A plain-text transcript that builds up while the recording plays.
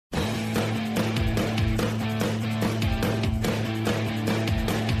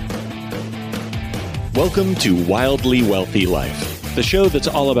Welcome to Wildly Wealthy Life, the show that's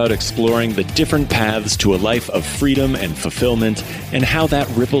all about exploring the different paths to a life of freedom and fulfillment and how that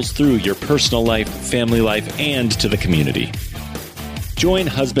ripples through your personal life, family life, and to the community. Join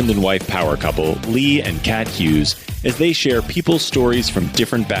husband and wife power couple Lee and Kat Hughes as they share people's stories from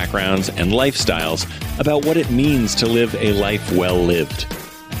different backgrounds and lifestyles about what it means to live a life well lived.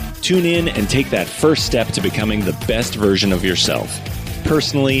 Tune in and take that first step to becoming the best version of yourself,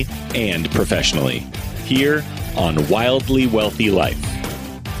 personally and professionally, here on Wildly Wealthy Life.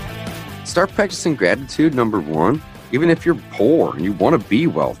 Start practicing gratitude, number one. Even if you're poor and you want to be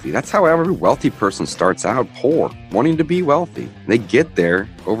wealthy, that's how every wealthy person starts out, poor, wanting to be wealthy. They get there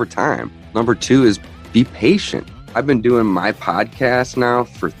over time. Number two is be patient. I've been doing my podcast now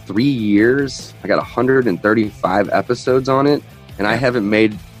for 3 years. I got 135 episodes on it, and I haven't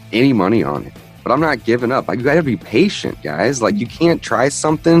made any money on it. But I'm not giving up. You got to be patient, guys. Like, you can't try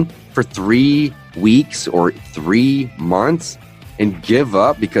something for 3 weeks or 3 months and give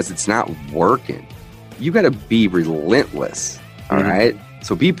up because it's not working. You got to be relentless, all right?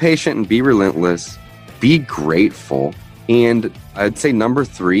 So be patient and be relentless. Be grateful. And I'd say number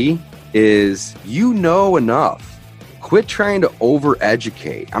 3 is you know enough. Quit trying to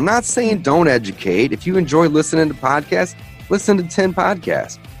over-educate. I'm not saying don't educate. If you enjoy listening to podcasts, listen to 10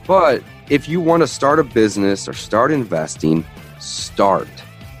 podcasts. But if you want to start a business or start investing, start.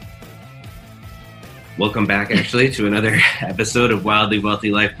 Welcome back, actually, to another episode of Wildly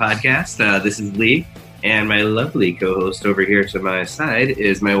Wealthy Life podcast. This is Lee, and my lovely co-host over here to my side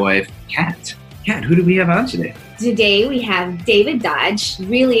is my wife, Kat. Kat, who do we have on today? Today we have David Dodge.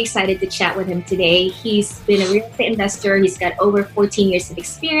 Really excited to chat with him today. He's been a real estate investor. He's got over 14 years of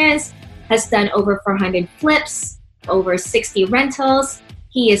experience, has done over 400 flips, over 60 rentals.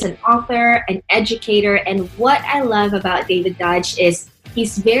 He is an author, an educator, and what I love about David Dodge is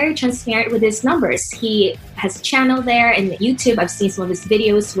he's very transparent with his numbers. He has a channel there and YouTube. I've seen some of his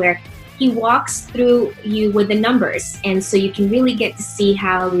videos where he walks through you with the numbers. And so you can really get to see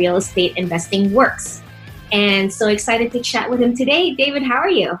how real estate investing works. And so excited to chat with him today. David, how are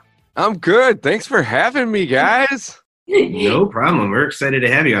you? I'm good. Thanks for having me, guys. No problem. We're excited to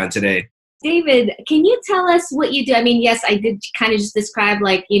have you on today. David, can you tell us what you do? I mean, yes, I did kind of just describe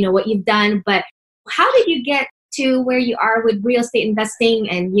what you've done, but how did you get to where you are with real estate investing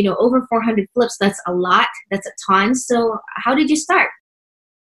and, over 400 flips? That's a lot. That's a ton. So how did you start?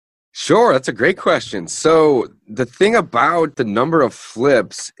 Sure. That's a great question. So the thing about the number of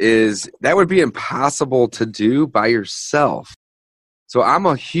flips is that would be impossible to do by yourself. So I'm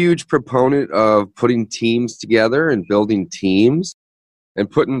a huge proponent of putting teams together and building teams and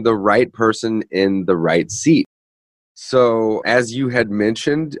putting the right person in the right seat. So as you had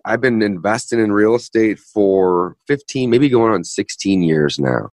mentioned, I've been investing in real estate for 15, maybe going on 16 years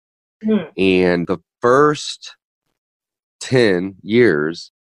now. And the first 10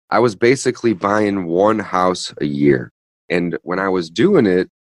 years, I was basically buying one house a year. And when I was doing it,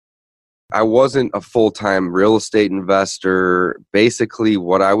 I wasn't a full-time real estate investor. Basically,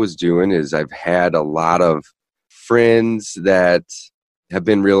 what I was doing is I've had a lot of friends that have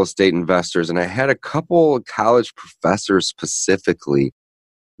been real estate investors. And I had a couple of college professors specifically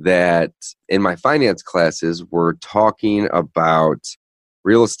that in my finance classes were talking about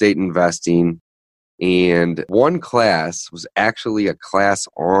real estate investing. And one class was actually a class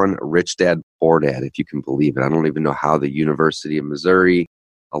on Rich Dad, Poor Dad, if you can believe it. I don't even know how the University of Missouri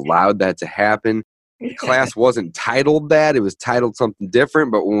allowed that to happen. The class wasn't titled that. It was titled something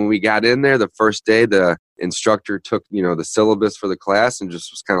different. But when we got in there the first day, the instructor took, the syllabus for the class and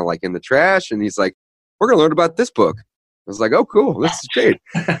just was kind of like in the trash. And he's like, we're going to learn about this book. I was like, oh, cool. This is great.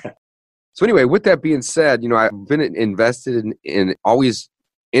 So anyway, with that being said, I've been invested in always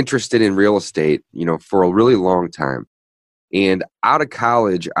interested in real estate, for a really long time. And out of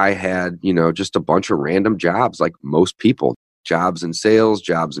college, I had, just a bunch of random jobs like most people. Jobs in sales,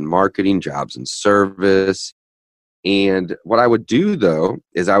 jobs in marketing, jobs in service. And what I would do though,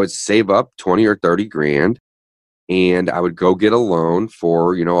 is I would save up 20 or 30 grand and I would go get a loan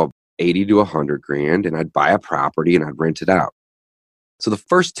for, 80 to 100 grand and I'd buy a property and I'd rent it out. So the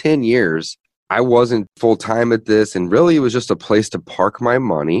first 10 years, I wasn't full time at this and really it was just a place to park my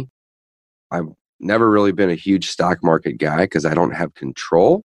money. I've never really been a huge stock market guy because I don't have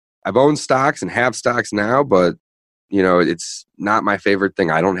control. I've owned stocks and have stocks now, but it's not my favorite thing.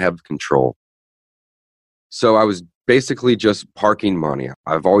 I don't have control. So I was basically just parking money.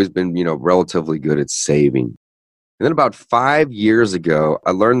 I've always been, relatively good at saving. And then about 5 years ago,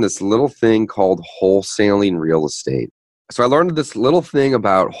 I learned this little thing called wholesaling real estate. So I learned this little thing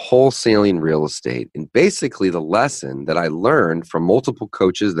about wholesaling real estate. And basically the lesson that I learned from multiple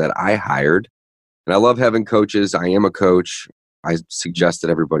coaches that I hired And I love having coaches. I am a coach. I suggest that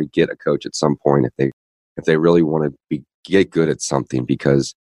everybody get a coach at some point if they really want to get good at something,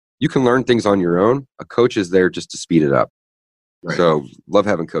 because you can learn things on your own. A coach is there just to speed it up. Right. So love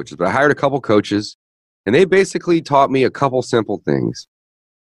having coaches. But I hired a couple coaches, and they basically taught me a couple simple things.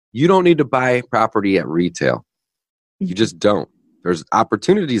 You don't need to buy property at retail. You just don't. There's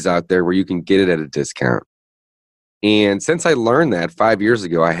opportunities out there where you can get it at a discount. And since I learned that 5 years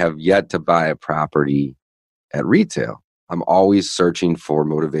ago, I have yet to buy a property at retail. I'm always searching for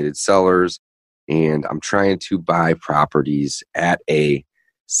motivated sellers, and I'm trying to buy properties at a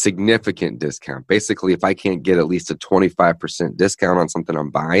significant discount. Basically, if I can't get at least a 25% discount on something I'm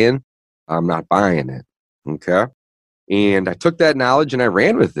buying, I'm not buying it. Okay? And I took that knowledge and I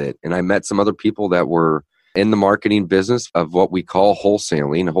ran with it. And I met some other people that were in the marketing business of what we call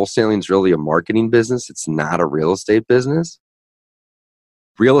wholesaling. Wholesaling is really a marketing business. It's not a real estate business.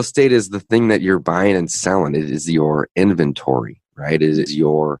 Real estate is the thing that you're buying and selling. It is your inventory, right? It is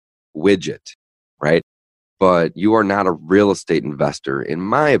your widget, right? But you are not a real estate investor, in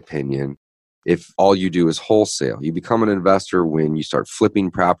my opinion, if all you do is wholesale. You become an investor when you start flipping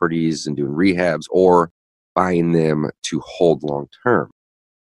properties and doing rehabs or buying them to hold long term.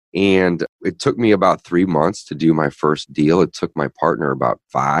 And it took me about 3 months to do my first deal. It took my partner about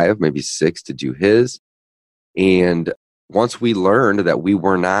 5, maybe 6 to do his. And once we learned that we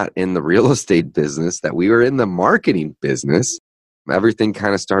were not in the real estate business, that we were in the marketing business, everything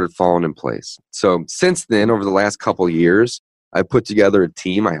kind of started falling in place. So since then, over the last couple of years, I put together a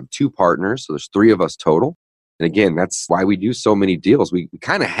team. I have 2 partners, so there's 3 of us total. And again, that's why we do so many deals. We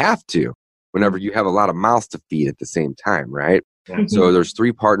kind of have to whenever you have a lot of mouths to feed at the same time, right? Yeah. So there's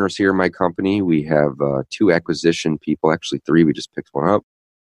 3 partners here in my company. We have 2 acquisition people, actually 3. We just picked one up.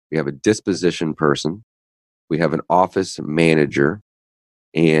 We have a disposition person. We have an office manager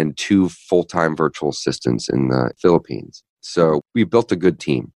and 2 full-time virtual assistants in the Philippines. So we built a good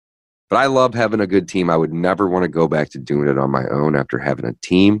team. But I love having a good team. I would never want to go back to doing it on my own after having a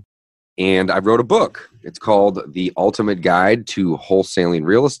team. And I wrote a book. It's called The Ultimate Guide to Wholesaling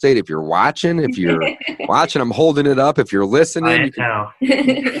Real Estate. If you're watching, I'm holding it up. If you're listening,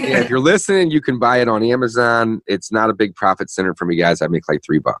 if you're listening, you can buy it on Amazon. It's not a big profit center for me, guys. I make like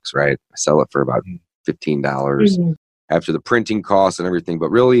 $3, right? I sell it for about $15 after the printing costs and everything.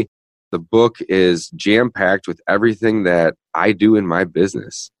 But really, the book is jam-packed with everything that I do in my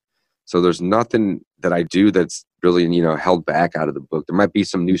business. So there's nothing that I do that's really, held back out of the book. There might be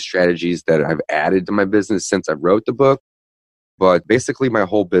some new strategies that I've added to my business since I wrote the book, but basically my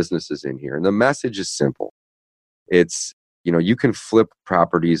whole business is in here. And the message is simple. It's, you can flip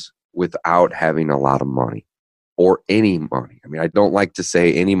properties without having a lot of money or any money. I mean, I don't like to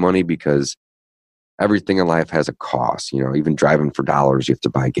say any money because everything in life has a cost. Even driving for dollars, you have to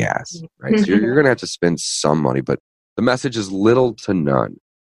buy gas, right? So you're going to have to spend some money, but the message is little to none.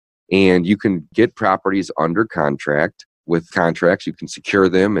 And you can get properties under contract with contracts. You can secure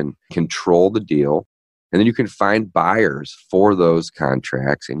them and control the deal. And then you can find buyers for those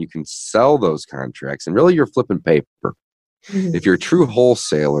contracts and you can sell those contracts. And really, you're flipping paper. If you're a true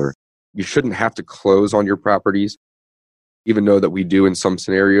wholesaler, you shouldn't have to close on your properties, even though that we do in some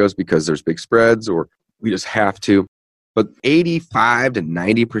scenarios because there's big spreads or we just have to. But 85 to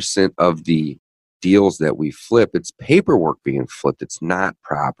 90% of the deals that we flip, it's paperwork being flipped. It's not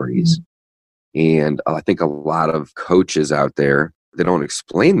properties. And I think a lot of coaches out there, they don't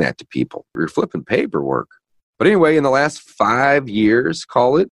explain that to people. You're flipping paperwork. But anyway, in the last 5 years,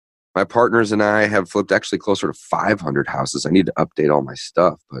 call it, my partners and I have flipped actually closer to 500 houses. I need to update all my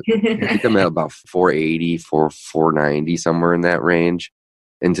stuff, but I think I'm at about 480, 490, somewhere in that range.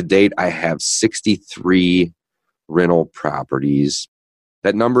 And to date, I have 63 rental properties.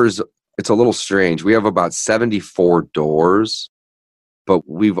 That number is, it's a little strange. We have about 74 doors, but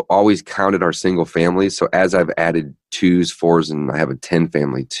we've always counted our single families. So as I've added 2s, 4s, and I have a 10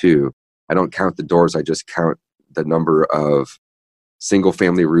 family too, I don't count the doors. I just count the number of single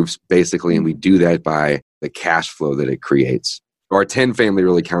family roofs basically. And we do that by the cash flow that it creates. Our 10 family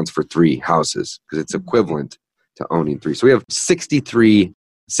really counts for 3 houses because it's equivalent to owning 3. So we have 63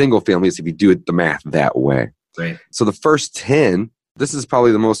 single families if you do the math that way. Right. So the first 10, this is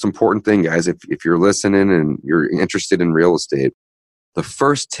probably the most important thing, guys, if you're listening and you're interested in real estate. The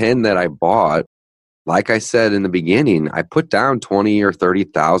first 10 that I bought, like I said in the beginning, I put down $20,000 or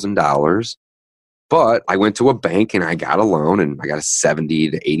 $30,000, but I went to a bank and I got a loan and I got a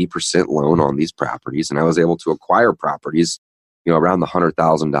 70 to 80% loan on these properties. And I was able to acquire properties, around the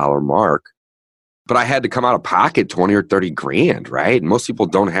 $100,000 mark. But I had to come out of pocket 20 or 30 grand, right? And most people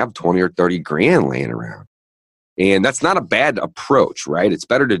don't have 20 or 30 grand laying around. And that's not a bad approach, right? It's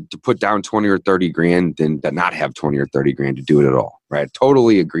better to put down 20 or 30 grand than to not have 20 or 30 grand to do it at all, right?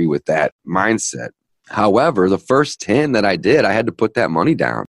 Totally agree with that mindset. However, the first 10 that I did, I had to put that money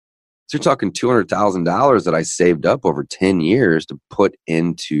down. So you're talking $200,000 that I saved up over 10 years to put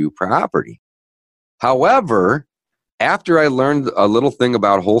into property. However, after I learned a little thing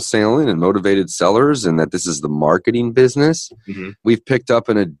about wholesaling and motivated sellers and that this is the marketing business, we've picked up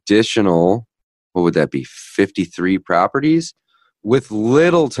an additional, what would that be, 53 properties with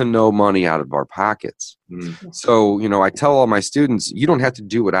little to no money out of our pockets. So, you know, I tell all my students, you don't have to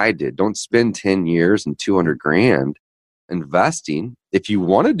do what I did. Don't spend 10 years and 200 grand investing. If you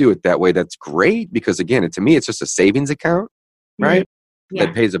want to do it that way, that's great, because again, to me, it's just a savings account, right?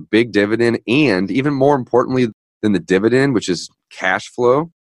 That pays a big dividend. And even more importantly than the dividend, which is cash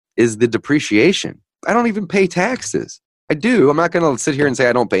flow, is the depreciation. I don't even pay taxes. I do. I'm not going to sit here and say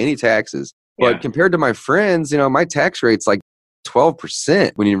I don't pay any taxes. But compared to my friends, you know, my tax rate's like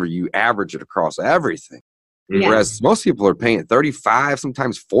 12% whenever you average it across everything. Whereas most people are paying 35,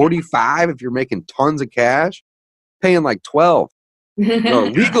 sometimes 45 if you're making tons of cash, paying like 12. No,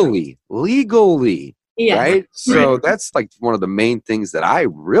 legally, right? So that's like one of the main things that I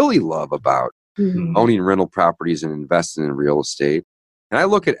really love about owning rental properties and investing in real estate. And I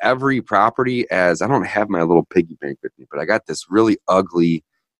look at every property as, I don't have my little piggy bank with me, but I got this really ugly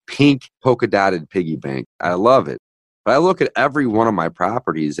pink polka dotted piggy bank. I love it. But I look at every one of my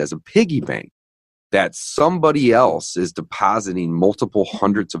properties as a piggy bank that somebody else is depositing multiple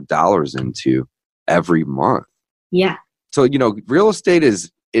hundreds of dollars into every month. Yeah. So, you know, real estate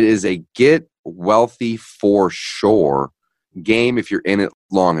is a get wealthy for sure game if you're in it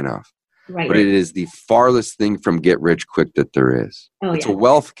long enough. Right. But it is the farthest thing from get rich quick that there is. It's a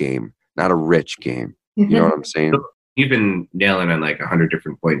wealth game, not a rich game. You know what I'm saying? You've been nailing on like 100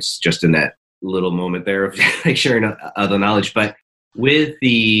 different points just in that little moment there of like sharing the knowledge. But with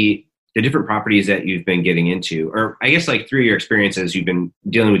the different properties that you've been getting into, or I guess like through your experiences, you've been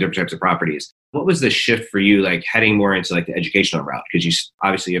dealing with different types of properties. What was the shift for you, like heading more into like the educational route? Because you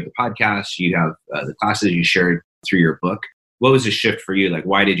obviously have the podcast, you have the classes you shared through your book. What was the shift for you? Like,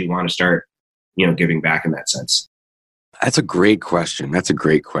 why did you want to start, you know, giving back in that sense? That's a great question.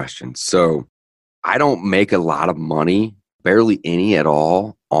 So I don't make a lot of money, barely any at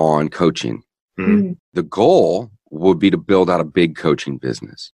all, on coaching. The goal would be to build out a big coaching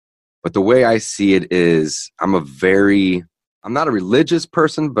business. But the way I see it is I'm not a religious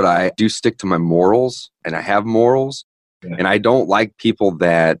person, but I do stick to my morals, and I have morals. And I don't like people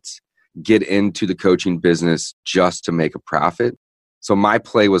that get into the coaching business just to make a profit. So my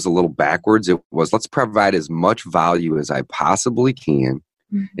play was a little backwards. It was, let's provide as much value as I possibly can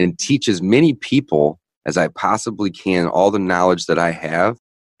and teach as many people as I possibly can all the knowledge that I have.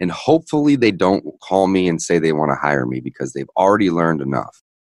 And hopefully they don't call me and say they want to hire me because they've already learned enough.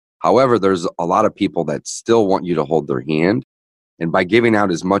 However, there's a lot of people that still want you to hold their hand. And by giving out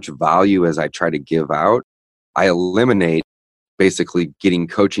as much value as I try to give out, I eliminate basically getting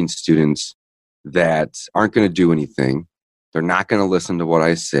coaching students that aren't going to do anything. They're not going to listen to what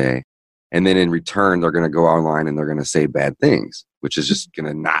I say. And then in return, they're going to go online and they're going to say bad things, which is just going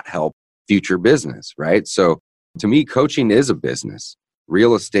to not help future business, right? So to me, coaching is a business.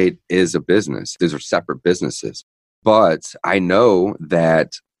 Real estate is a business. These are separate businesses. But I know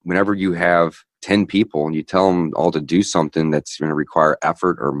that whenever you have 10 people and you tell them all to do something that's going to require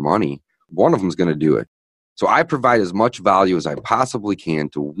effort or money, one of them is going to do it. So I provide as much value as I possibly can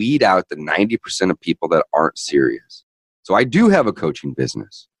to weed out the 90% of people that aren't serious. So I do have a coaching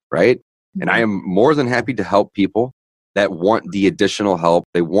business, right? And I am more than happy to help people that want the additional help.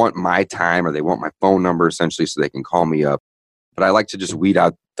 They want my time or they want my phone number essentially so they can call me up. But I like to just weed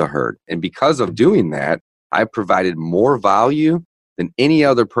out the herd. And because of doing that, I've provided more value than any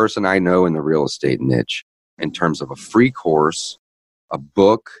other person I know in the real estate niche in terms of a free course, a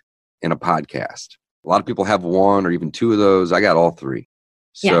book, and a podcast. A lot of people have one or even two of those. I got all three.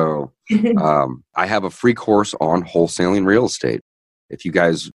 So I have a free course on wholesaling real estate. If you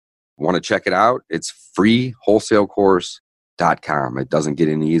guys want to check it out, it's freewholesalecourse.com. It doesn't get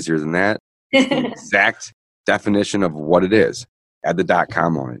any easier than that. It's the exact definition of what it is. Add the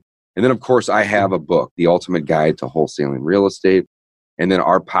 .com on it. And then, of course, I have a book, The Ultimate Guide to Wholesaling Real Estate. And then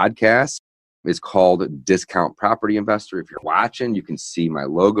our podcast is called Discount Property Investor. If you're watching, you can see my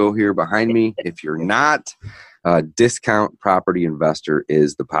logo here behind me. If you're not, Discount Property Investor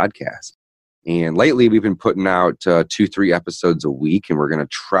is the podcast. And lately, we've been putting out 2-3 episodes a week, and we're going to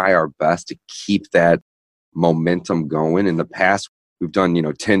try our best to keep that momentum going. In the past, we've done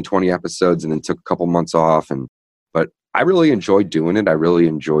 10, 20 episodes and then took a couple months off. But I really enjoy doing it. I really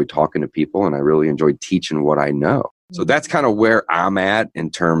enjoy talking to people, and I really enjoy teaching what I know. So that's kind of where I'm at in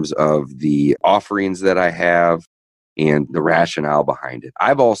terms of the offerings that I have and the rationale behind it.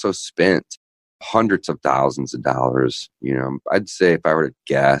 I've also spent hundreds of thousands of dollars. I'd say if I were to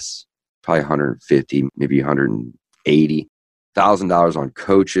guess, probably 150, maybe $180,000 on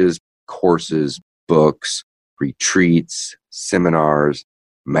coaches, courses, books, retreats, seminars,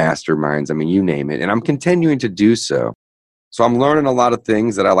 masterminds. I mean, you name it. And I'm continuing to do so. So I'm learning a lot of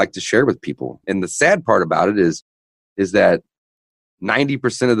things that I like to share with people. And the sad part about it is that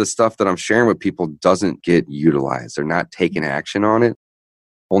 90% of the stuff that I'm sharing with people doesn't get utilized. They're not taking action on it.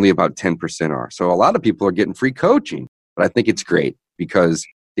 Only about 10% are. So a lot of people are getting free coaching, but I think it's great because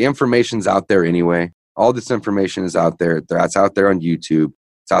the information's out there anyway. All this information is out there. That's out there on YouTube.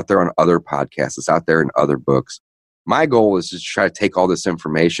 It's out there on other podcasts. It's out there in other books. My goal is to try to take all this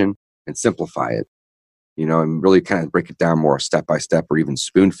information and simplify it, and really kind of break it down more step by step or even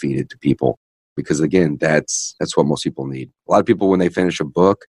spoon feed it to people. Because again, that's what most people need. A lot of people, when they finish a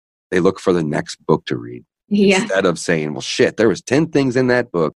book, they look for the next book to read. Yeah. Instead of saying, well, shit, there was 10 things in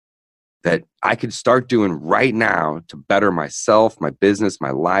that book that I could start doing right now to better myself, my business,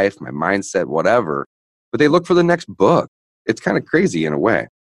 my life, my mindset, whatever. But they look for the next book. It's kind of crazy in a way.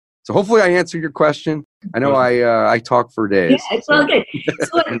 So hopefully I answered your question. I know I talk for days. Yeah, it's all good.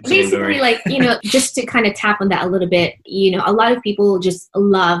 So basically, just to kind of tap on that a little bit, a lot of people just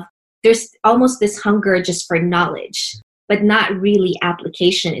love, there's almost this hunger just for knowledge, but not really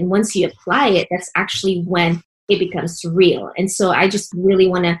application. And once you apply it, that's actually when it becomes real. And so I just really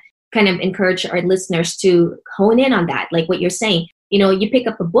want to kind of encourage our listeners to hone in on that. Like what you're saying, you pick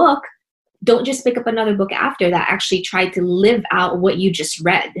up a book, don't just pick up another book after that. Actually try to live out what you just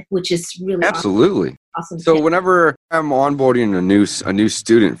read, which is really absolutely awesome. So whenever I'm onboarding a new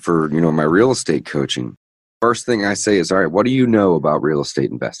student for, my real estate coaching, first thing I say is, all right, what do you know about real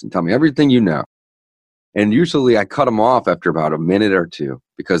estate investing? Tell me everything you know. And usually I cut them off after about a minute or two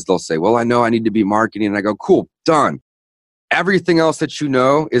because they'll say, well, I know I need to be marketing. And I go, cool, done. Everything else that you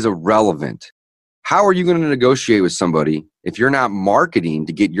know is irrelevant. How are you going to negotiate with somebody if you're not marketing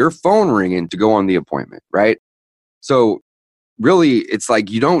to get your phone ringing to go on the appointment, right? So really, it's like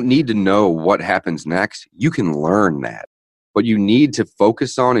you don't need to know what happens next. You can learn that. What you need to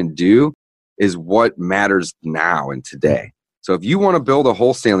focus on and do is what matters now and today. So if you want to build a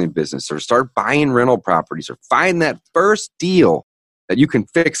wholesaling business or start buying rental properties or find that first deal that you can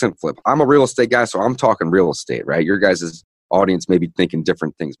fix and flip. I'm a real estate guy, so I'm talking real estate, right? Your guys' audience may be thinking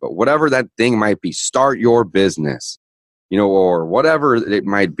different things, but whatever that thing might be, start your business, or whatever it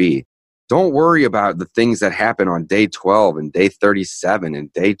might be. Don't worry about the things that happen on day 12 and day 37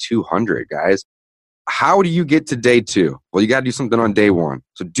 and day 200, guys. How do you get to day 2? Well, you got to do something on day 1.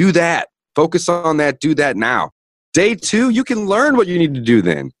 So do that. Focus on that. Do that now. Day 2, you can learn what you need to do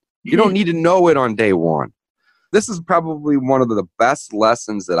then. You don't need to know it on day 1. This is probably one of the best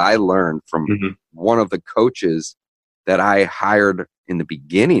lessons that I learned from one of the coaches that I hired in the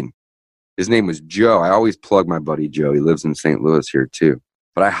beginning. His name was Joe. I always plug my buddy Joe. He lives in St. Louis here too.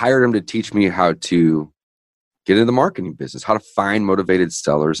 But I hired him to teach me how to get into the marketing business, how to find motivated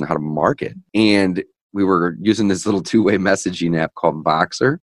sellers and how to market. And we were using this little two-way messaging app called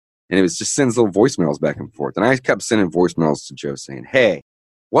Voxer. And it was just sends little voicemails back and forth. And I kept sending voicemails to Joe saying, hey,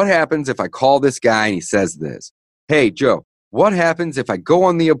 what happens if I call this guy and he says this? Hey, Joe, what happens if I go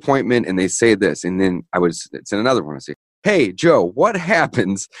on the appointment and they say this? And then I would send another one. I say, hey, Joe, what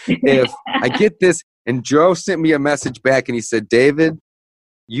happens if I get this? And Joe sent me a message back and he said, David,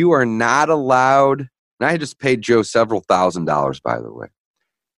 you are not allowed. And I just paid Joe several $1,000s, by the way.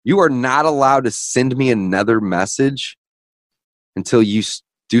 You are not allowed to send me another message until you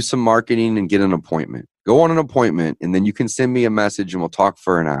do some marketing and get an appointment. Go on an appointment and then you can send me a message and we'll talk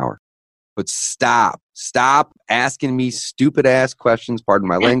for an hour. But stop asking me stupid ass questions, pardon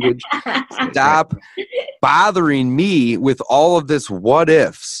my language. Stop bothering me with all of this what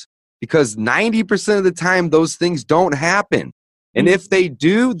ifs, because 90% of the time those things don't happen. And if they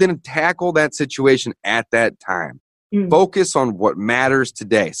do, then tackle that situation at that time. Focus on what matters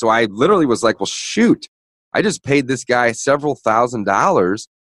today. So I literally was like, well, shoot, I just paid this guy several $1,000s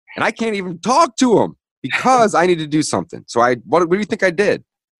and I can't even talk to him because I need to do something. So what do you think I did?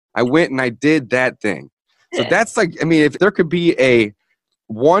 I went and I did that thing. So that's like, I mean, if there could be a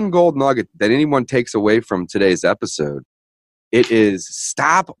one gold nugget that anyone takes away from today's episode, it is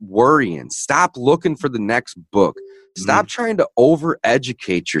stop worrying. Stop looking for the next book. Stop trying to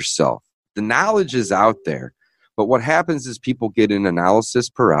over-educate yourself. The knowledge is out there. But what happens is people get in analysis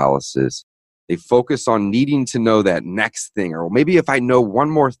paralysis. They focus on needing to know that next thing. Or maybe if I know one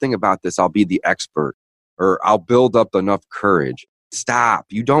more thing about this, I'll be the expert. or I'll build up enough courage. Stop.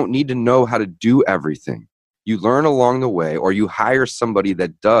 You don't need to know how to do everything. You learn along the way, or you hire somebody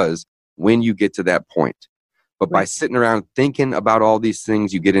that does when you get to that point. But by sitting around thinking about all these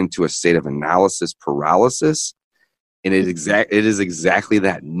things, you get into a state of analysis paralysis. And it is exactly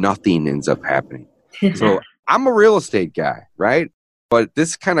that. Nothing ends up happening. So I'm a real estate guy, right? But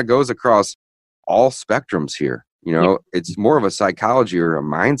this kind of goes across all spectrums here. You know, it's more of a psychology or a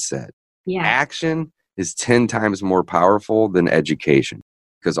mindset. Yeah. Action is 10 times more powerful than education,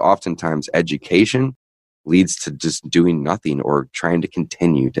 because oftentimes education leads to just doing nothing or trying to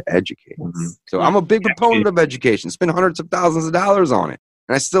continue to educate. Mm-hmm. So I'm a big proponent of education, spend hundreds of thousands of dollars on it,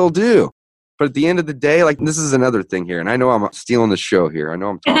 and I still do. But at the end of the day, like, this is another thing here, and I know I'm stealing the show here. I know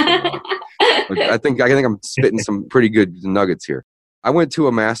I'm talking a lot. But I think I'm spitting some pretty good nuggets here. I went to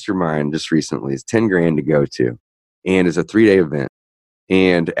a mastermind just recently. It's $10,000 to go to, and it's a 3-day event.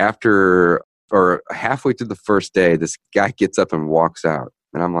 And after, or halfway through the first day, this guy gets up and walks out.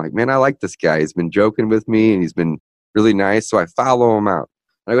 And I'm like, man, I like this guy. He's been joking with me and he's been really nice. So I follow him out.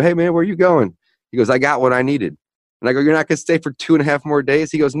 And I go, hey, man, where are you going? He goes, I got what I needed. And I go, you're not going to stay for 2.5 more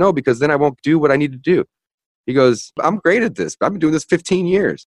days? He goes, no, because then I won't do what I need to do. He goes, I'm great at this. I've been doing this 15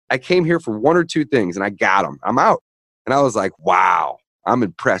 years. I came here for 1 or 2 things and I got them. I'm out. And I was like, wow, I'm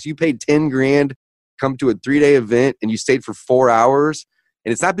impressed. You paid $10,000, come to a 3-day event, and you stayed for 4 hours.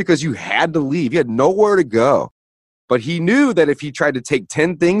 And it's not because you had to leave. You had nowhere to go. But he knew that if he tried to take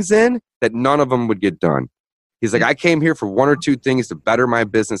 10 things in, that none of them would get done. He's like, I came here for 1 or 2 things to better my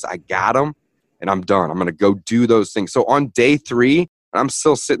business. I got them, and I'm done. I'm going to go do those things. So on day 3, I'm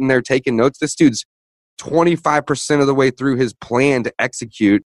still sitting there taking notes. This dude's 25% of the way through his plan to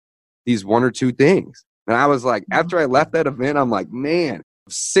execute these 1 or 2 things. And I was like, after I left that event, I'm like, man,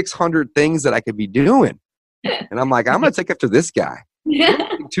 600 things that I could be doing. And I'm like, I'm going to take after this guy.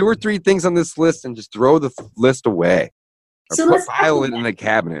 2 or 3 things on this list and just throw the list away. Or file it in the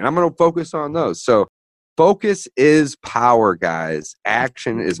cabinet. And I'm going to focus on those. So focus is power, guys.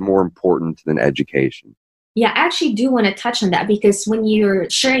 Action is more important than education. Yeah, I actually do want to touch on that, because when you're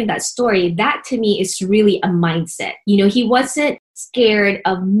sharing that story, that to me is really a mindset. You know, he wasn't scared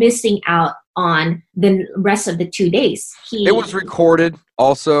of missing out on the rest of the 2 days. It was recorded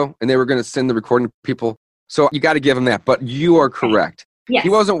also, and they were going to send the recording to people. So you got to give him that. But you are correct. Yes. He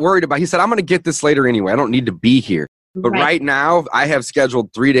wasn't worried about it. He said, I'm going to get this later anyway. I don't need to be here. But right now, I have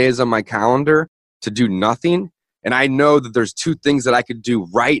scheduled 3 days on my calendar to do nothing. And I know that there's 2 things that I could do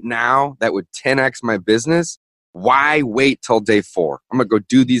right now that would 10x my business. Why wait till day 4? I'm going to go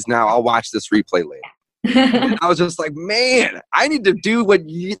do these now. I'll watch this replay later. And I was just like, man, I need to do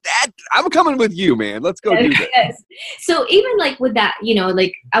I'm coming with you, man. Let's go do this. Yes. So even like with that, you know,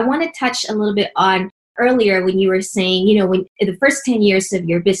 like I want to touch a little bit on earlier when you were saying, you know, when in the first 10 years of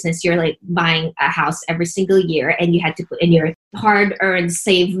your business, you're like buying a house every single year and you had to put in your hard-earned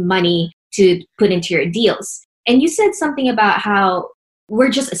saved money to put into your deals. And you said something about how we're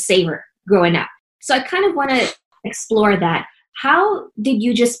just a saver growing up. So I kind of want to explore that. How did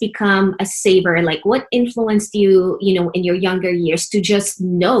you just become a saver? Like what influenced you, you know, in your younger years to just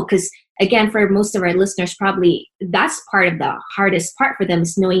know? Because again, for most of our listeners, probably that's part of the hardest part for them,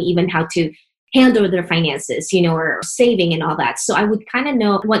 is knowing even how to handle their finances, you know, or saving and all that. So I would kind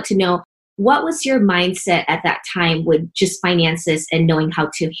of want to know, what was your mindset at that time with just finances and knowing how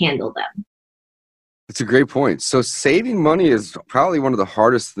to handle them? It's a great point. So saving money is probably one of the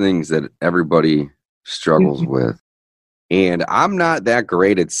hardest things that everybody struggles with. And I'm not that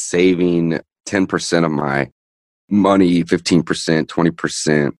great at saving 10% of my money, 15%,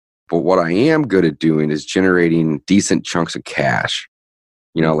 20%. But what I am good at doing is generating decent chunks of cash.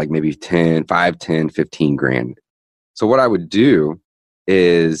 You know, like maybe 5, 10, 15 grand. So what I would do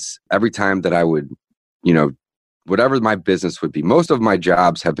is every time that I would, you know, whatever my business would be, most of my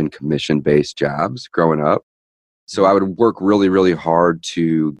jobs have been commission-based jobs growing up. So I would work really, really hard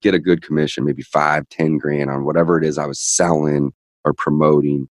to get a good commission, maybe 5, 10 grand on whatever it is I was selling or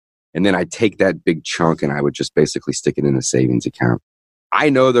promoting. And then I take that big chunk and I would just basically stick it in a savings account. I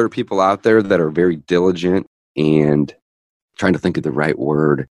know there are people out there that are very diligent and trying to think of the right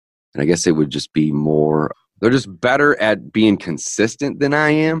word. And I guess it would just be more, they're just better at being consistent than I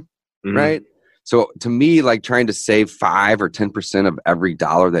am, right? So to me, like trying to save 5 or 10% of every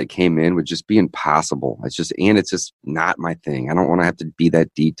dollar that came in would just be impossible. It's just not my thing. I don't want to have to be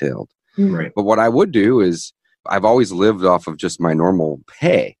that detailed. Right. But what I would do is I've always lived off of just my normal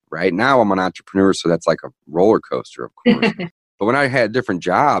pay, right? Now I'm an entrepreneur, so that's like a roller coaster, of course. But when I had different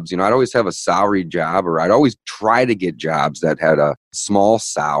jobs, you know, I'd always have a salary job, or I'd always try to get jobs that had a small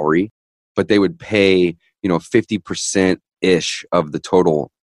salary, but they would pay, you know, 50%-ish of the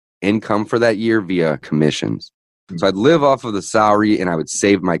total income for that year via commissions. So I'd live off of the salary and I would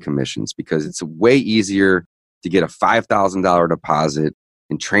save my commissions because it's way easier to get a $5,000 deposit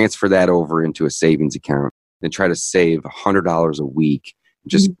and transfer that over into a savings account than try to save $100 a week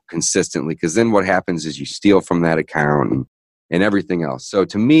just consistently. Because then what happens is you steal from that account and everything else. So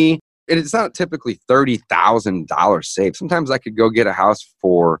to me, it's not typically $30,000 saved. Sometimes I could go get a house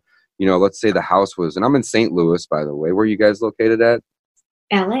for, let's say the house was, and I'm in St. Louis, by the way. Where are you guys located at?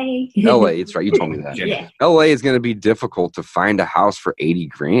 LA. LA, it's right. You told me that. Yeah. LA is going to be difficult to find a house for 80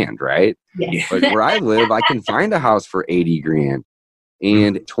 grand, right? Yes. But where I live, I can find a house for 80 grand.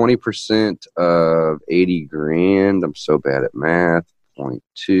 And 20% of 80 grand, I'm so bad at math,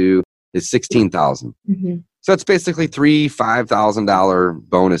 0.2 is 16,000. Mm-hmm. So that's basically $5,000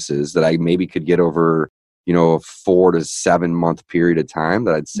 bonuses that I maybe could get over, a 4 to 7 month period of time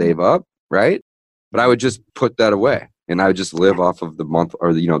that I'd save up, right? But I would just put that away and I would just live off of the month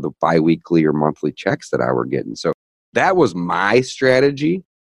or the biweekly or monthly checks that I were getting. So that was my strategy.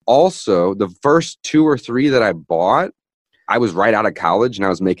 Also, the first 2 or 3 that I bought, I was right out of college and I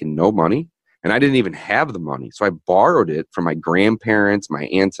was making no money and I didn't even have the money. So I borrowed it from my grandparents, my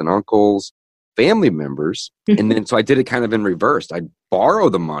aunts and uncles, family members. And then so I did it kind of in reverse. I'd borrow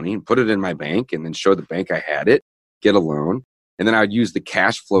the money and put it in my bank and then show the bank I had it, get a loan. And then I would use the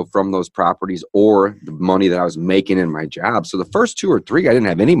cash flow from those properties or the money that I was making in my job. So the first 2 or 3, I didn't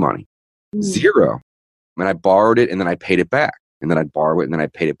have any money, zero. And I borrowed it and then I paid it back. And then I'd borrow it and then I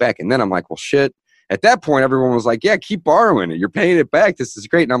paid it back. And then I'm like, well, shit. At that point, everyone was like, yeah, keep borrowing it. You're paying it back. This is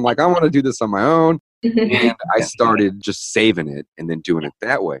great. And I'm like, I want to do this on my own. And I started just saving it and then doing it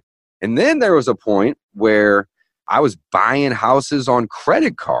that way. And then there was a point where I was buying houses on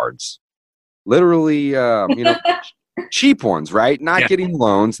credit cards, literally, cheap ones, right? Not getting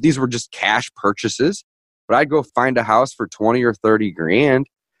loans. These were just cash purchases. But I'd go find a house for 20 or 30 grand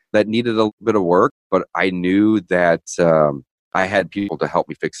that needed a bit of work. But I knew that I had people to help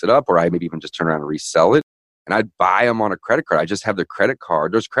me fix it up, or I maybe even just turn around and resell it. And I'd buy them on a credit card. I just have the credit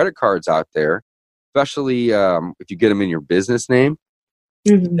card. There's credit cards out there, especially if you get them in your business name,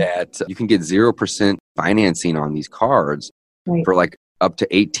 that you can get 0% financing on these cards for like up to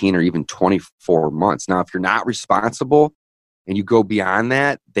 18 or even 24 months. Now, if you're not responsible and you go beyond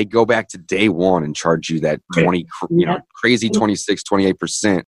that, they go back to day one and charge you that crazy 26,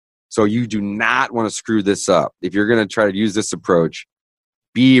 28%. So you do not want to screw this up. If you're going to try to use this approach,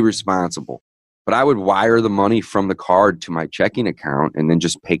 be responsible. But I would wire the money from the card to my checking account and then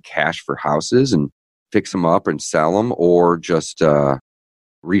just pay cash for houses and fix them up and sell them, or just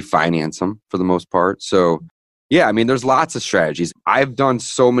refinance them for the most part. So yeah, I mean, there's lots of strategies. I've done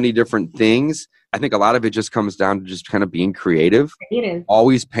so many different things. I think a lot of it just comes down to just kind of being creative.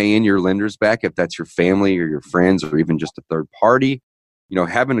 Always paying your lenders back if that's your family or your friends or even just a third party.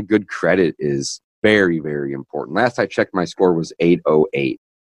 Having a good credit is very, very important. Last I checked, my score was 808.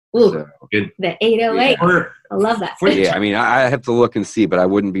 Ooh, So, good. the 808. Yeah. I love that. Yeah, I mean, I have to look and see, but I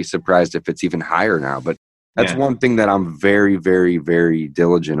wouldn't be surprised if it's even higher now. But that's one thing that I'm very, very, very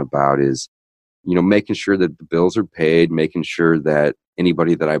diligent about is, making sure that the bills are paid, making sure that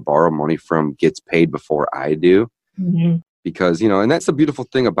anybody that I borrow money from gets paid before I do. Because, and that's the beautiful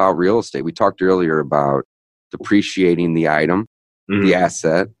thing about real estate. We talked earlier about depreciating the item, the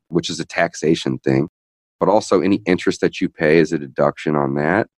asset, which is a taxation thing, but also any interest that you pay is a deduction on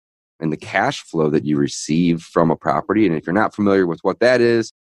that, and the cash flow that you receive from a property. And if you're not familiar with what that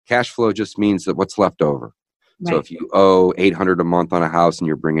is, cash flow just means that what's left over. So if you owe $800 a month on a house and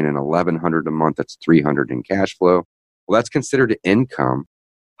you're bringing in $1,100 a month, that's $300 in cash flow. Well, that's considered income.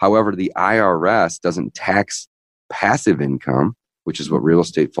 However, the IRS doesn't tax passive income, which is what real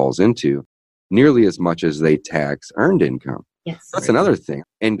estate falls into, nearly as much as they tax earned income. Yes. That's another thing.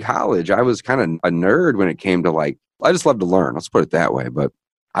 In college, I was kind of a nerd when it came to I just love to learn. Let's put it that way. But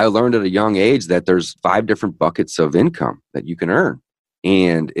I learned at a young age that there's 5 different buckets of income that you can earn.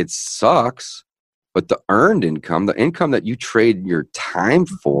 And it sucks. But the earned income, the income that you trade your time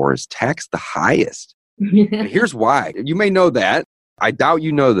for, is taxed the highest. And here's why. You may know that. I doubt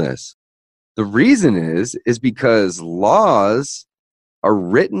you know this. The reason is because laws are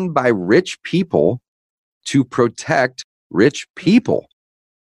written by rich people to protect rich people.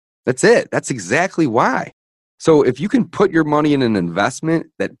 That's it. That's exactly why. So if you can put your money in an investment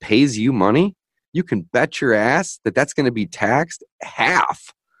that pays you money, you can bet your ass that that's going to be taxed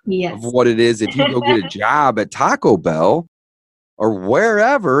half of what it is if you go get a job at Taco Bell or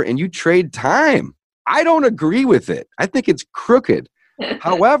wherever and you trade time. I don't agree with it. I think it's crooked.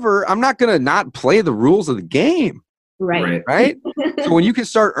 However, I'm not going to not play the rules of the game. Right. Right? So when you can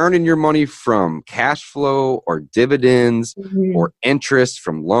start earning your money from cash flow or dividends or interest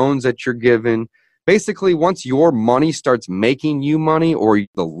from loans that you're given, basically once your money starts making you money, or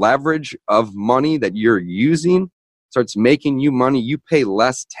the leverage of money that you're using starts making you money, you pay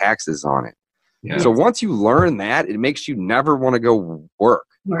less taxes on it. Yeah. So once you learn that, it makes you never want to go work,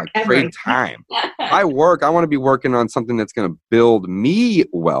 like trade time. If I work, I want to be working on something that's going to build me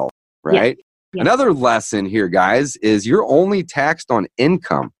wealth, right? Yeah. Another lesson here, guys, is you're only taxed on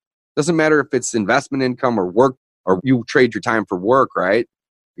income. Doesn't matter if it's investment income or work, or you trade your time for work, right?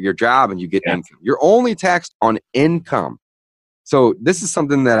 Your job and you get income. You're only taxed on income. So this is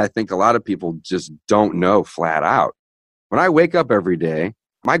something that I think a lot of people just don't know flat out. When I wake up every day,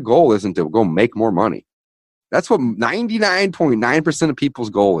 my goal isn't to go make more money. That's what 99.9% of people's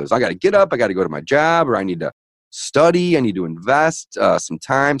goal is. I got to get up, I got to go to my job, or I need to study, I need to invest some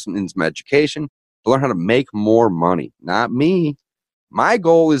time in some education to learn how to make more money. Not me. My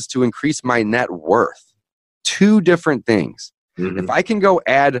goal is to increase my net worth. Two different things. If I can go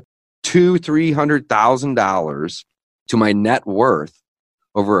add $200,000-$300,000 to my net worth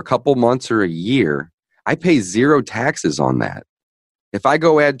over a couple months or a year, I pay zero taxes on that. If I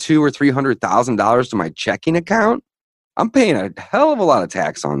go add $200,000 or $300,000 to my checking account, I'm paying a hell of a lot of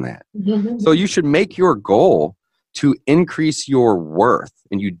tax on that. So you should make your goal to increase your worth,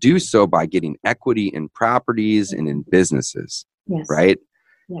 and you do so by getting equity in properties and in businesses, right?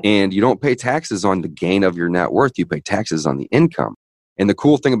 And you don't pay taxes on the gain of your net worth. You pay taxes on the income. And the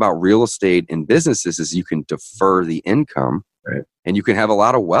cool thing about real estate and businesses is you can defer the income, right? And you can have a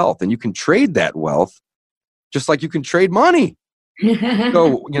lot of wealth, and you can trade that wealth just like you can trade money.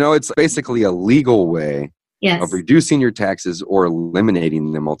 So, it's basically a legal way of reducing your taxes or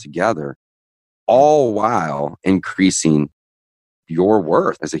eliminating them altogether, all while increasing your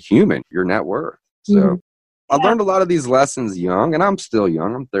worth as a human, your net worth. So I learned a lot of these lessons young, and I'm still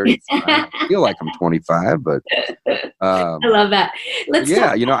young. I'm 35. I feel like I'm 25, but I love that.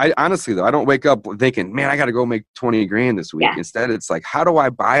 I honestly, though, I don't wake up thinking, man, I got to go make 20 grand this week. Instead, it's like, how do I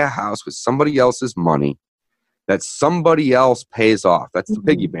buy a house with somebody else's money that somebody else pays off? That's the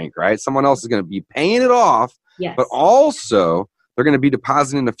piggy bank, right? Someone else is going to be paying it off, but also they're going to be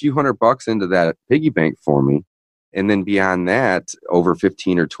depositing a few $100 into that piggy bank for me. And then beyond that, over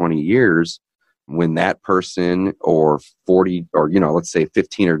 15 or 20 years, when that person or 40 or, let's say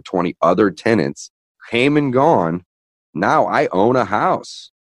 15 or 20 other tenants came and gone, now I own a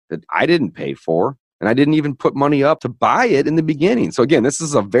house that I didn't pay for, and I didn't even put money up to buy it in the beginning. So again, this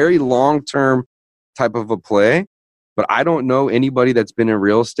is a very long-term type of a play, but I don't know anybody that's been in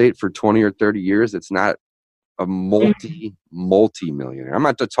real estate for 20 or 30 years that's not a multi-millionaire. I'm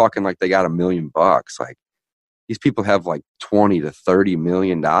not talking like they got $1 million. Like, these people have like 20 to 30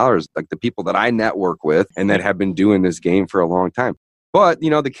 million dollars, like the people that I network with and that have been doing this game for a long time. But,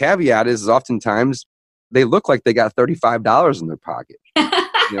 the caveat is oftentimes they look like they got $35 in their pocket.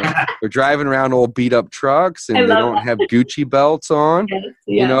 They're driving around old beat up trucks, and they don't have Gucci belts on,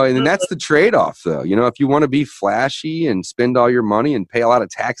 and that's the trade-off though. If you want to be flashy and spend all your money and pay a lot of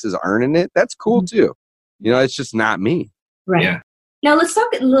taxes earning it, that's cool too. It's just not me. Right. Yeah. Now let's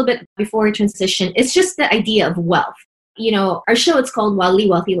talk a little bit before we transition. It's just the idea of wealth. Our show, it's called Wildly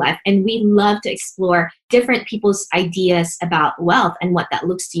Wealthy Life, and we love to explore different people's ideas about wealth and what that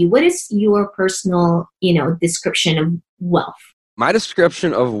looks to you. What is your personal, description of wealth? My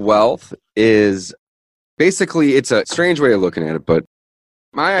description of wealth is basically, it's a strange way of looking at it, but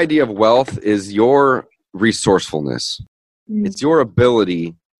my idea of wealth is your resourcefulness. It's your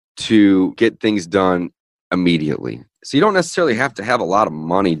ability to get things done immediately. So you don't necessarily have to have a lot of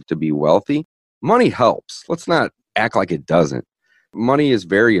money to be wealthy. Money helps. Let's not act like it doesn't. Money is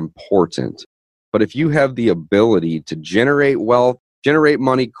very important. But if you have the ability to generate wealth, generate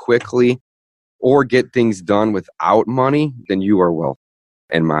money quickly, or get things done without money, then you are wealthy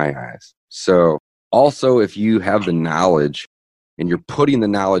in my eyes. So also, if you have the knowledge and you're putting the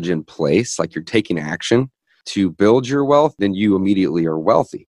knowledge in place, like you're taking action to build your wealth, then you immediately are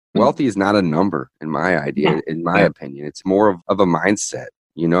wealthy. Wealthy is not a number in my idea, in my opinion. It's more of a mindset.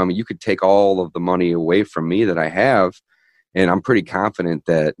 You could take all of the money away from me that I have, and I'm pretty confident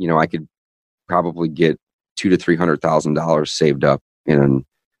that, I could probably get $200,000 to $300,000 saved up in,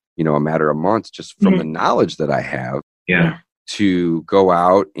 a matter of months just from the knowledge that I have to go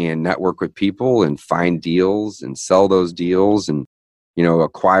out and network with people and find deals and sell those deals and,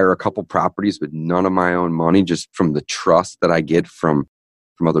 acquire a couple properties with none of my own money, just from the trust that I get from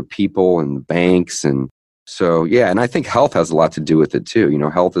other people and banks. And so, and I think health has a lot to do with it too.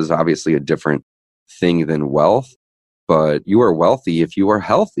 Health is obviously a different thing than wealth, but you are wealthy if you are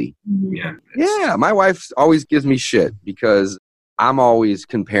healthy. Yeah. Yeah, my wife always gives me shit because I'm always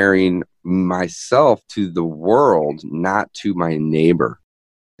comparing myself to the world, not to my neighbor.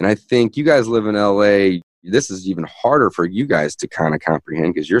 And I think you guys live in LA. This is even harder for you guys to kind of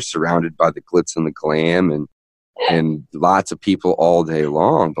comprehend because you're surrounded by the glitz and the glam and lots of people all day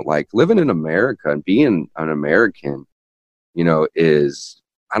long. But like living in America and being an American, you know, is,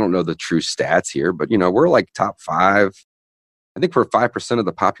 I don't know the true stats here, but, you know, we're like top 5. I think we're 5% of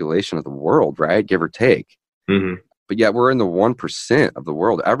the population of the world, right? Give or take. Mm-hmm. But yet we're in the 1% of the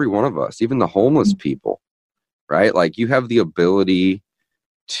world, every one of us, even the homeless people, right? Like you have the ability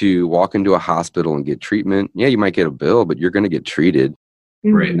to walk into a hospital and get treatment. Yeah, you might get a bill, but you're going to get treated.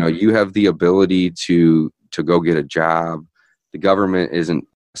 Right. You know, you have the ability to go get a job. The government isn't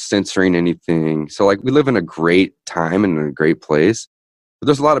censoring anything. So like we live in a great time and in a great place. But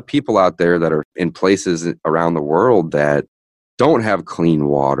there's a lot of people out there that are in places around the world that don't have clean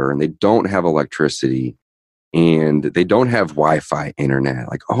water and they don't have electricity and they don't have Wi-Fi internet.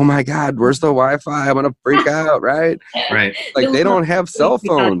 Like, oh my God, where's the Wi-Fi? I'm going to freak out, right? Right. Like they don't have cell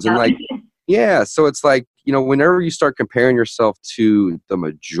phones and like, yeah. So it's like, you know, whenever you start comparing yourself to the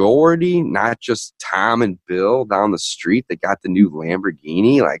majority, not just Tom and Bill down the street that got the new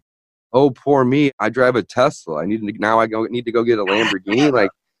Lamborghini, like, oh, poor me. I drive a Tesla. I need to go get a Lamborghini. Like,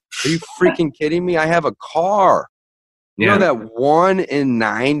 are you freaking kidding me? I have a car. You know that 1 in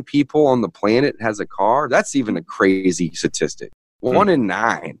 9 people on the planet has a car? That's even a crazy statistic. 1 in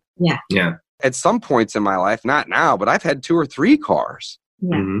 9. Yeah. Yeah. At some points in my life, not now, but I've had 2 or 3 cars.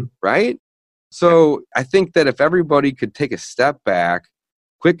 Yeah. Mm-hmm. Right? So I think that if everybody could take a step back,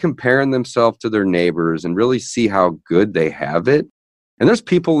 quit comparing themselves to their neighbors and really see how good they have it. And there's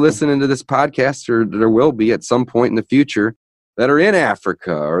people listening to this podcast, or there will be at some point in the future, that are in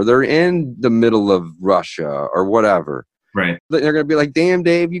Africa or they're in the middle of Russia or whatever. Right. They're going to be like, damn,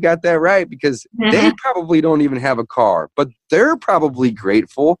 Dave, you got that right, because they probably don't even have a car, but they're probably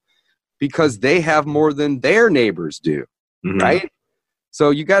grateful because they have more than their neighbors do. Mm-hmm. Right. So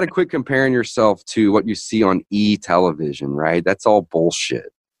you got to quit comparing yourself to what you see on television, right? That's all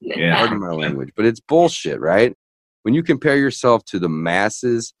bullshit. Yeah. Pardon my language, but it's bullshit, right? When you compare yourself to the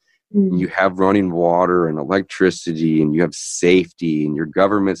masses, and you have running water and electricity and you have safety and your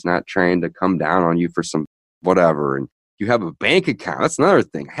government's not trying to come down on you for some whatever, and you have a bank account. That's another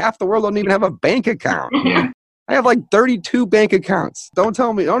thing. Half the world don't even have a bank account. Yeah. I have like 32 bank accounts. Don't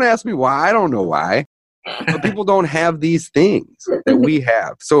ask me why. I don't know why. But people don't have these things that we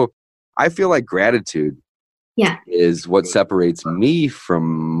have. So I feel like gratitude is what separates me from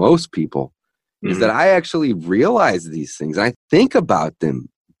most people, is that I actually realize these things. I think about them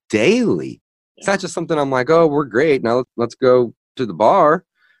daily. It's not just something I'm like, oh, we're great. Now let's go to the bar.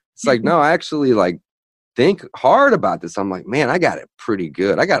 It's like, no, I actually like think hard about this. I'm like, man, I got it pretty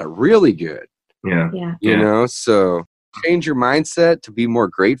good. I got it really good. Yeah. You know, so change your mindset to be more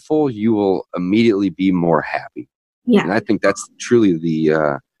grateful. You will immediately be more happy. Yeah. And I think that's truly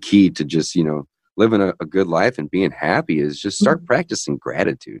the key to just, you know, living a good life and being happy is just start practicing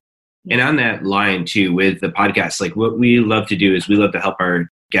gratitude. And on that line too, with the podcast, like what we love to do is we love to help our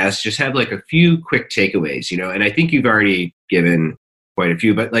guests just have like a few quick takeaways, you know, and I think you've already given quite a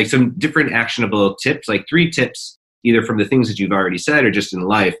few, but like some different actionable tips, like 3 tips, either from the things that you've already said or just in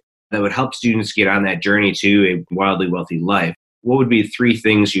life that would help students get on that journey to a wildly wealthy life. What would be 3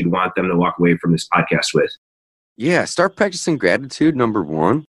 things you'd want them to walk away from this podcast with? Yeah, start practicing gratitude, number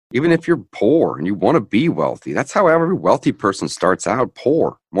 1. Even if you're poor and you want to be wealthy, that's how every wealthy person starts out,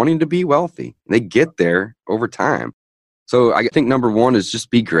 poor, wanting to be wealthy. They get there over time. So I think number 1 is just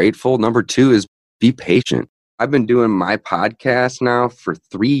be grateful. Number 2 is be patient. I've been doing my podcast now for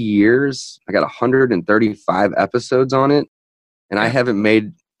 3 years. I got 135 episodes on it, and I haven't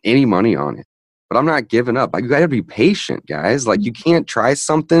made any money on it. But I'm not giving up. You got to be patient, guys. Like you can't try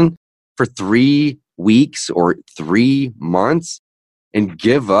something for 3 weeks or 3 months and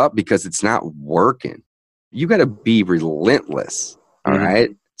give up because it's not working. You got to be relentless. All right.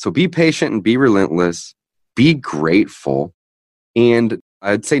 So be patient and be relentless. Be grateful. And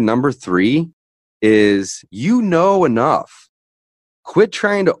I'd say number 3 is you know enough. Quit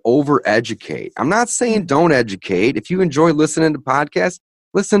trying to over-educate. I'm not saying don't educate. If you enjoy listening to podcasts,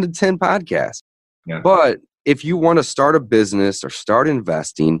 listen to 10 podcasts. Yeah. But if you want to start a business or start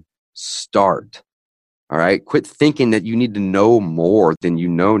investing, start. All right. Quit thinking that you need to know more than you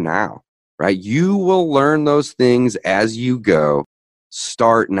know now. Right. You will learn those things as you go.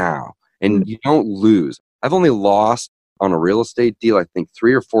 Start now. And you don't lose. I've only lost on a real estate deal, I think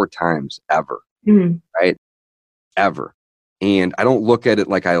 3 or 4 times ever. Right. Ever. And I don't look at it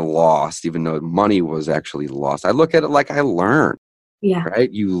like I lost, even though money was actually lost. I look at it like I learned. Yeah.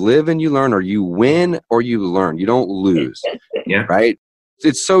 Right? You live and you learn, or you win or you learn. You don't lose. Yeah. Right?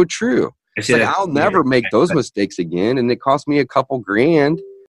 It's so true. It's like, I'll never make those mistakes again. And it cost me a couple grand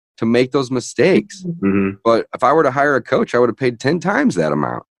to make those mistakes. Mm-hmm. But if I were to hire a coach, I would have paid 10 times that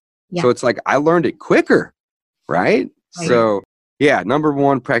amount. Yeah. So it's like I learned it quicker. Right? So yeah, number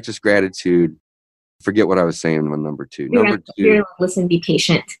one, practice gratitude. Forget what I was saying with number two. Number two, be relentless and be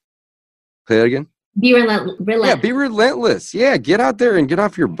patient. Say that again. Be relentless. Yeah, be relentless. Yeah, get out there and get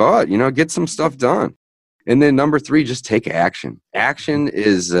off your butt. Get some stuff done. And then number three, just take action. Action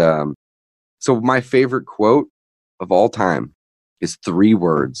is so my favorite quote of all time is 3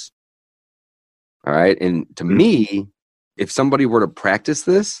 words. All right, and to me, if somebody were to practice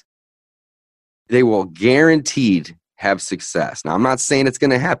this, they will guaranteed have success. Now, I'm not saying it's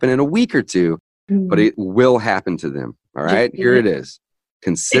going to happen in a week or two, but it will happen to them. All right, here it is.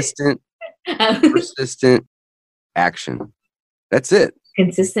 Consistent, persistent action. That's it.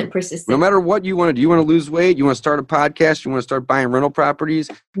 Consistent, persistent. No matter what you want to do, you want to lose weight, you want to start a podcast, you want to start buying rental properties,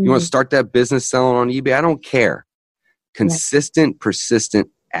 you want to start that business selling on eBay, I don't care. Consistent, persistent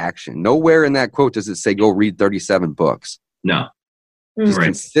action. Nowhere in that quote does it say go read 37 books. No. Just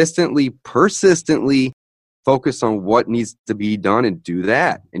consistently, persistently focus on what needs to be done and do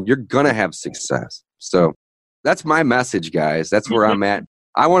that. And you're going to have success. So that's my message, guys. That's where I'm at.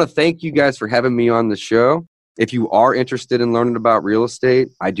 I want to thank you guys for having me on the show. If you are interested in learning about real estate,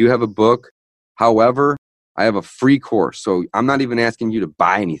 I do have a book. However, I have a free course. So I'm not even asking you to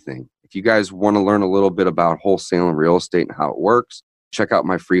buy anything. If you guys want to learn a little bit about wholesale and real estate and how it works, check out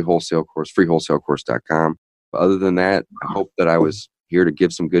my free wholesale course, freewholesalecourse.com. But other than that, I hope that I was here to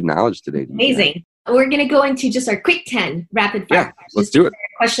give some good knowledge today. Amazing. We're going to go into just our quick 10 rapid fire questions. Let's do it.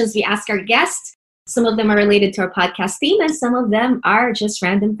 Questions we ask our guests. Some of them are related to our podcast theme, and some of them are just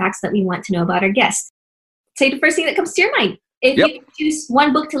random facts that we want to know about our guests. Say the first thing that comes to your mind. If you could choose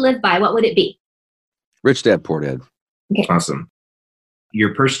one book to live by, what would it be? Rich Dad, Poor Dad. Okay. Awesome.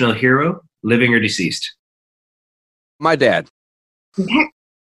 Your personal hero, living or deceased? My dad. Okay.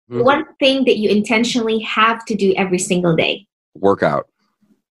 Mm-hmm. One thing that you intentionally have to do every single day. Workout.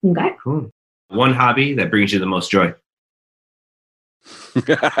 Okay. Cool. One hobby that brings you the most joy?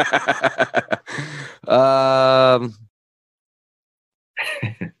 I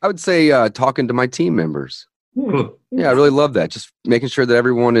would say talking to my team members. Cool. Yeah, I really love that. Just making sure that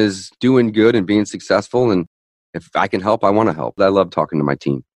everyone is doing good and being successful. And if I can help, I want to help. I love talking to my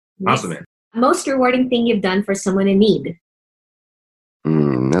team. Nice. Awesome, man. Most rewarding thing you've done for someone in need?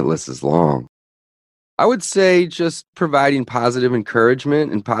 That list is long. I would say just providing positive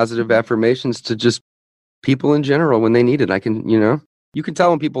encouragement and positive affirmations to just people in general when they need it. I can, you can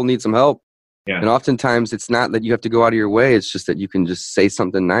tell when people need some help. Yeah. And oftentimes it's not that you have to go out of your way. It's just that you can just say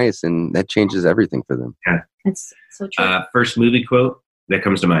something nice and that changes everything for them. Yeah. That's so true. First movie quote that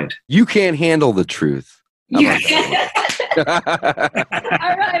comes to mind? You can't handle the truth. All right.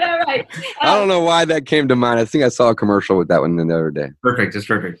 I don't know why that came to mind. I think I saw a commercial with that one the other day. Perfect. It's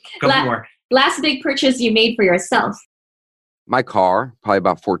perfect. Couple more. Last big purchase you made for yourself? My car, probably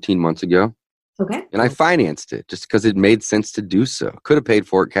about 14 months ago. Okay. And I financed it just because it made sense to do so. Could have paid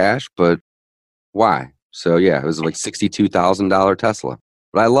for it cash, but why? So yeah, it was like $62,000 Tesla.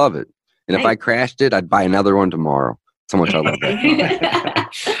 But I love it. And if I crashed it, I'd buy another one tomorrow. That's how much I love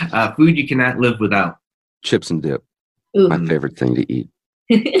that. Food you cannot live without? Chips and dip. Ooh. My favorite thing to eat.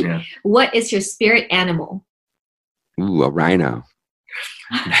 Yeah. What is your spirit animal? Ooh, a rhino.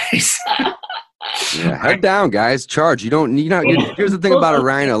 Nice. Yeah, head down, guys. Charge. Here's the thing about a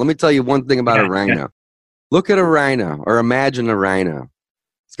rhino. Let me tell you one thing about a rhino. Look at a rhino, or imagine a rhino.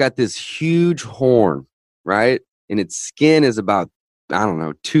 It's got this huge horn, right? And its skin is about,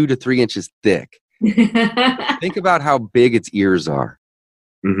 2 to 3 inches thick. Think about how big its ears are.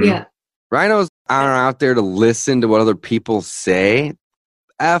 Mm-hmm. Yeah. Rhinos aren't out there to listen to what other people say.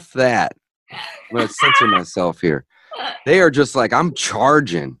 F that. I'm going to censor myself here. They are just like, I'm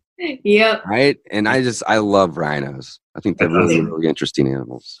charging. Yep. Right? And I love rhinos. I think they're really, really interesting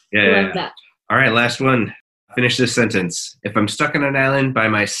animals. Yeah. Love that. All right, last one. Finish this sentence. If I'm stuck on an island by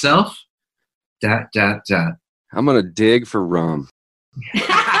myself, ... I'm going to dig for rum.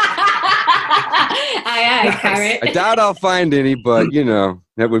 Aye, Carrot. I doubt I'll find any, but,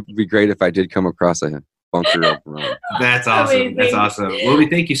 that would be great if I did come across a bunker of rum. That's awesome. Amazing. That's awesome. Well, we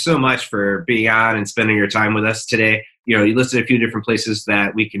thank you so much for being on and spending your time with us today. You listed a few different places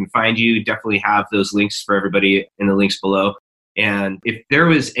that we can find you. Definitely have those links for everybody in the links below. And if there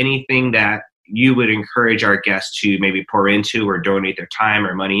was anything that you would encourage our guests to maybe pour into or donate their time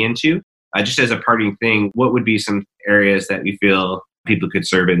or money into, just as a parting thing, what would be some areas that you feel people could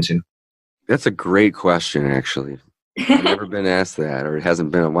serve into? That's a great question, actually. I've never been asked that, or it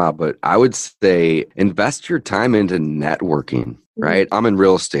hasn't been a while, but I would say invest your time into networking, right? I'm in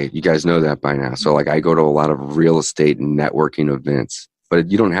real estate. You guys know that by now. So like I go to a lot of real estate and networking events, but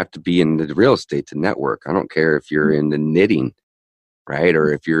you don't have to be in the real estate to network. I don't care if you're into knitting, right?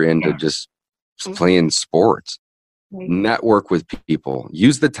 Or if you're into just playing sports. Network with people.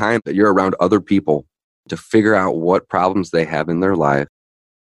 Use the time that you're around other people to figure out what problems they have in their life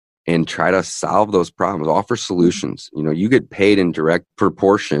and try to solve those problems, offer solutions. You know, you get paid in direct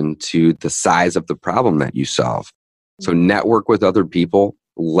proportion to the size of the problem that you solve. So network with other people,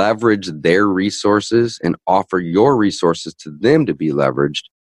 leverage their resources, and offer your resources to them to be leveraged,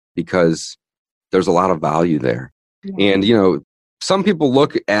 because there's a lot of value there. And, you know, some people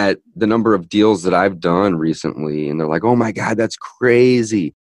look at the number of deals that I've done recently and they're like, oh my God, that's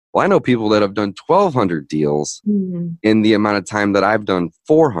crazy. Well, I know people that have done 1,200 deals in the amount of time that I've done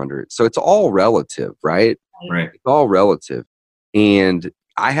 400. So it's all relative, right? Right. It's all relative. And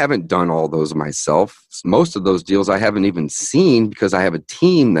I haven't done all those myself. Most of those deals I haven't even seen because I have a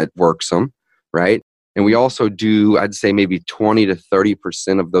team that works them, right? And we also do, I'd say maybe 20 to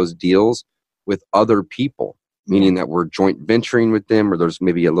 30% of those deals with other people, meaning that we're joint venturing with them, or there's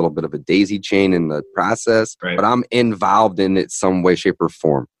maybe a little bit of a daisy chain in the process, but I'm involved in it some way, shape, or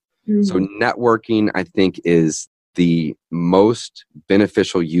form. So networking, I think, is the most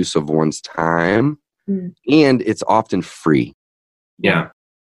beneficial use of one's time, and it's often free. Yeah.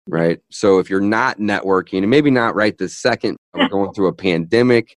 Right. So if you're not networking, and maybe not right this second, we're going through a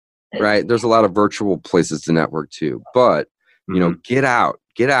pandemic, right? There's a lot of virtual places to network too. But, you know, get out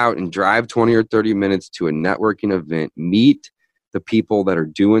and drive 20 or 30 minutes to a networking event, meet the people that are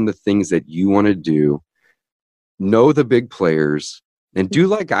doing the things that you want to do, know the big players, and do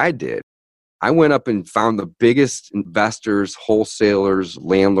like I did. I went up and found the biggest investors, wholesalers,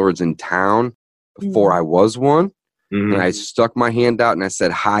 landlords in town before I was one. And I stuck my hand out and I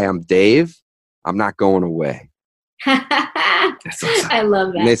said, hi, I'm Dave. I'm not going away. That's awesome. I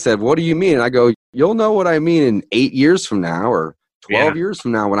love that. And they said, what do you mean? And I go, you'll know what I mean in 8 years from now or 12 years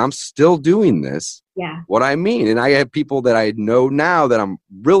from now when I'm still doing this. What I mean. And I have people that I know now that I'm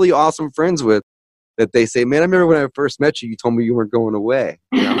really awesome friends with that they say, man, I remember when I first met you, you told me you weren't going away.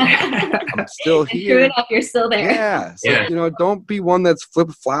 You know, I'm still here. True enough, you're still there. Yeah. So, you know, don't be one that's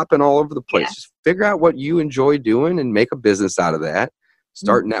flip-flopping all over the place. Just figure out what you enjoy doing and make a business out of that.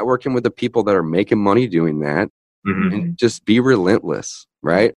 Start networking with the people that are making money doing that. And just be relentless,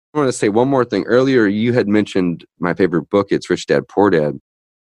 right? I want to say one more thing. Earlier, you had mentioned my favorite book. It's Rich Dad, Poor Dad.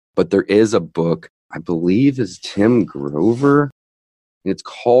 But there is a book, I believe is Tim Grover. And it's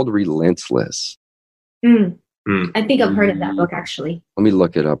called Relentless. I think I've heard of that book, actually. Let me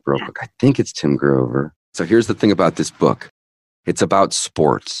look it up real quick. I think it's Tim Grover. So here's the thing about this book. It's about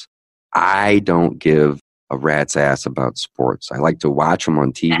sports. I don't give a rat's ass about sports. I like to watch them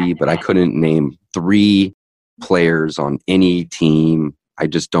on TV, but I couldn't name 3 players on any team. I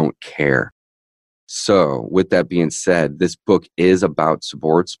just don't care. So with that being said, this book is about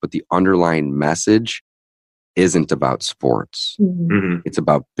sports, but the underlying message isn't about sports. It's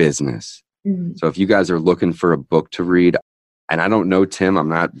about business. So if you guys are looking for a book to read, and I don't know Tim, I'm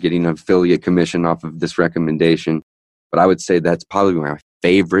not getting an affiliate commission off of this recommendation, but I would say that's probably my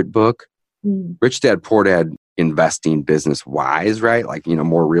favorite book. Rich Dad, Poor Dad, investing business wise, right? Like, you know,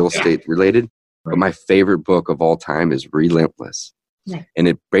 more real estate related. But my favorite book of all time is Relentless. And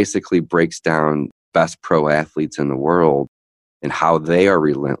it basically breaks down best pro athletes in the world and how they are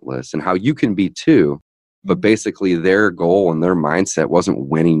relentless and how you can be too. But basically their goal and their mindset wasn't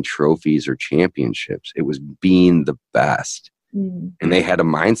winning trophies or championships. It was being the best. And they had a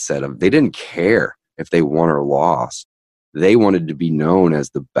mindset of they didn't care if they won or lost. They wanted to be known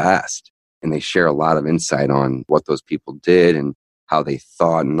as the best. And they share a lot of insight on what those people did and how they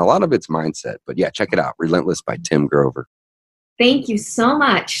thought. And a lot of it's mindset. But yeah, check it out. Relentless by Tim Grover. Thank you so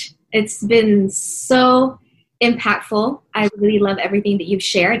much. It's been so impactful. I really love everything that you've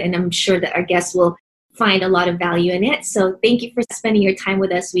shared. And I'm sure that our guests will find a lot of value in it. So thank you for spending your time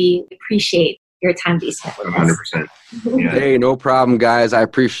with us. We appreciate your time that you spent with us. 100%. Hey, no problem, guys. I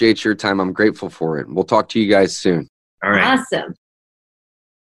appreciate your time. I'm grateful for it. We'll talk to you guys soon. All right. Awesome.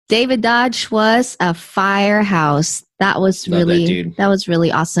 David Dodge was a firehouse. That was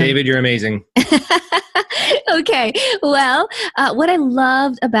really awesome. David, you're amazing. Okay. Well, what I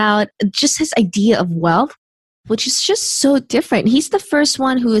loved about just his idea of wealth, which is just so different. He's the first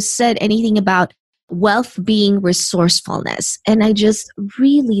one who has said anything about wealth being resourcefulness. And I just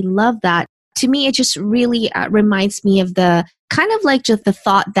really love that. To me, it just really reminds me of the kind of like just the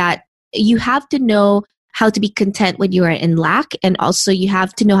thought that you have to know how to be content when you are in lack. And also you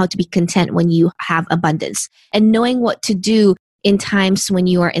have to know how to be content when you have abundance, and knowing what to do in times when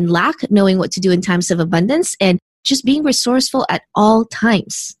you are in lack, knowing what to do in times of abundance, and just being resourceful at all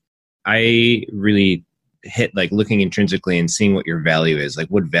times. I really hit like looking intrinsically and seeing what your value is, like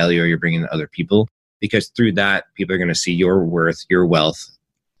what value are you bringing to other people? Because through that, people are going to see your worth, your wealth.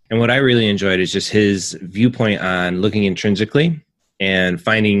 And what I really enjoyed is just his viewpoint on looking intrinsically and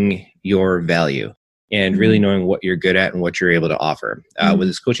finding your value and really knowing what you're good at and what you're able to offer. With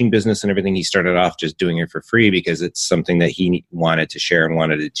his coaching business and everything, he started off just doing it for free because it's something that he wanted to share and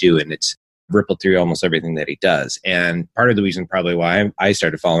wanted to do. And it's rippled through almost everything that he does. And part of the reason probably why I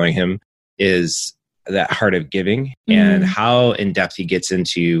started following him is that heart of giving and how in depth he gets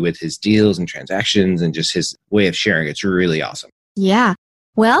into with his deals and transactions and just his way of sharing. It's really awesome. Yeah.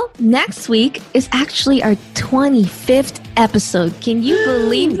 Well, next week is actually our 25th episode. Can you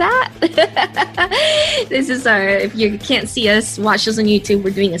believe that? This is our, if you can't see us, watch us on YouTube. We're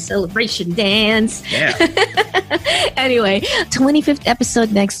doing a celebration dance. Yeah. Anyway, 25th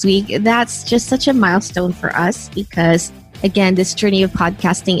episode next week. That's just such a milestone for us because, again, this journey of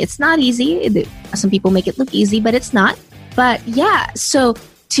podcasting, it's not easy. Some people make it look easy, but it's not. But yeah, so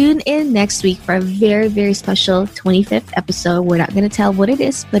tune in next week for a very, very special 25th episode. We're not going to tell what it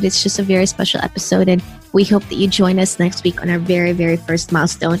is, but it's just a very special episode. And we hope that you join us next week on our very, very first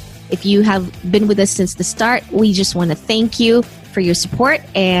milestone. If you have been with us since the start, we just want to thank you for your support.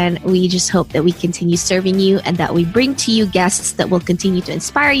 And we just hope that we continue serving you and that we bring to you guests that will continue to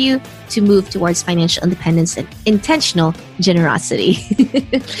inspire you to move towards financial independence and intentional generosity.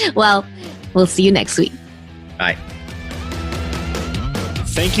 Well, we'll see you next week. Bye.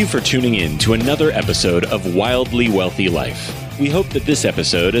 Thank you for tuning in to another episode of Wildly Wealthy Life. We hope that this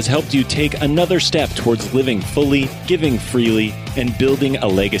episode has helped you take another step towards living fully, giving freely, and building a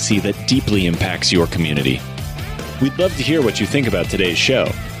legacy that deeply impacts your community. We'd love to hear what you think about today's show.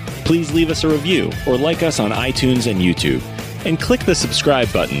 Please leave us a review or like us on iTunes and YouTube, and click the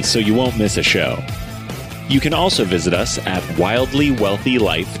subscribe button so you won't miss a show. You can also visit us at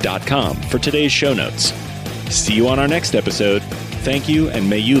wildlywealthylife.com for today's show notes. See you on our next episode. Thank you, and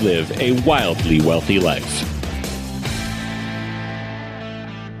may you live a wildly wealthy life.